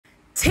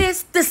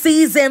'Tis the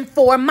season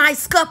for my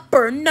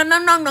Scuppernongs.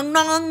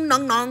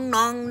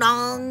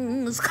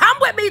 Come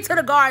with me to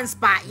the garden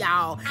spot,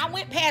 y'all. I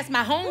went past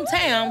my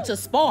hometown to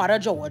Sparta,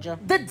 Georgia.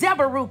 The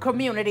Devereux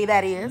community,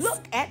 that is.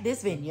 Look at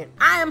this vineyard.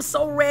 I am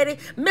so ready.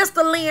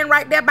 Mr. Lynn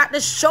right there about to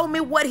show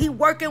me what he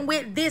working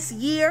with this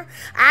year.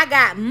 I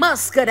got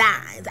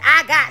Muscadines.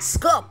 I got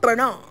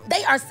Scuppernongs.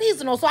 They are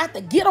seasonal, so I have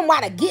to get them while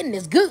the getting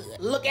is good.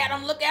 Look at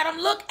them, look at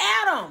them, look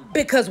at them.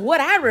 Because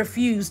what I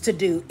refuse to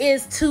do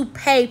is to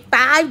pay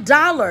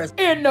 $5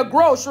 in the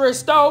grocery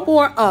store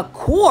for a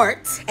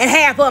quart and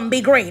half of them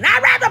be green.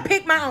 I'd rather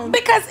pick my own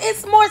because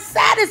it's more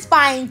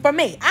satisfying for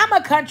me. I'm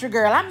a country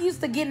girl. I'm used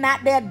to getting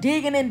out there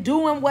digging and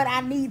doing what I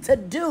need to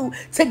do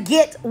to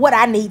get what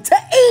I need to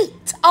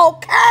eat,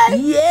 okay?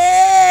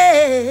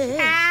 Yeah.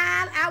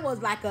 I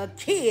was like a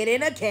kid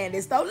in a candy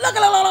store. Look.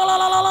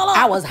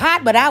 I was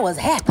hot, but I was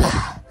happy.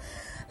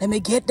 Let me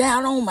get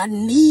down on my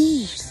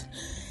knees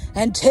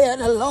and tell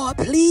the Lord,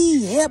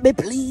 please, help me,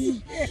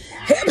 please.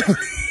 Help me.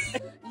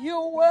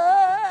 You're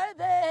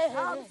worthy.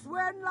 I'm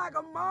sweating like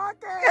a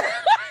market.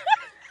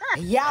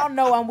 Y'all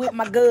know I'm with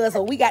my girls,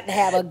 so we got to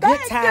have a good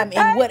time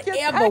in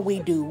whatever we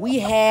do. We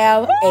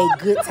have a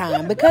good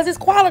time because it's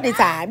quality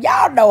time.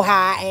 Y'all know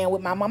how I am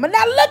with my mama.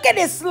 Now look at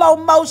this slow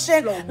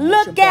motion.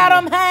 Look at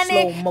them,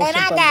 honey. And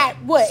I got,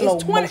 what,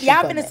 it's 20.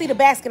 Y'all finna see the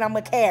basket I'm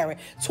gonna carry.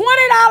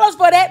 $20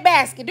 for that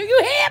basket. Do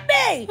you hear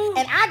me?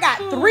 And I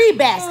got 3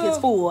 baskets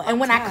full. And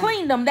when I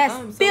clean them,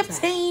 that's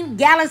 15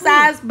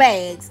 gallon-sized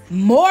bags.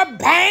 More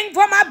bang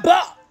for my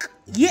buck.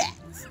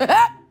 Yes.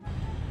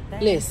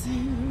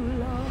 Listen.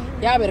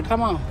 Y'all better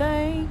come on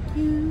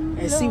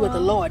and see what the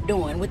Lord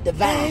doing with the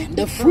vine,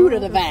 the fruit of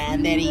the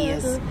vine, that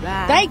is.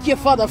 Thank you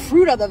for the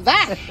fruit of the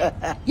vine.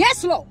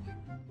 Yes, Lord.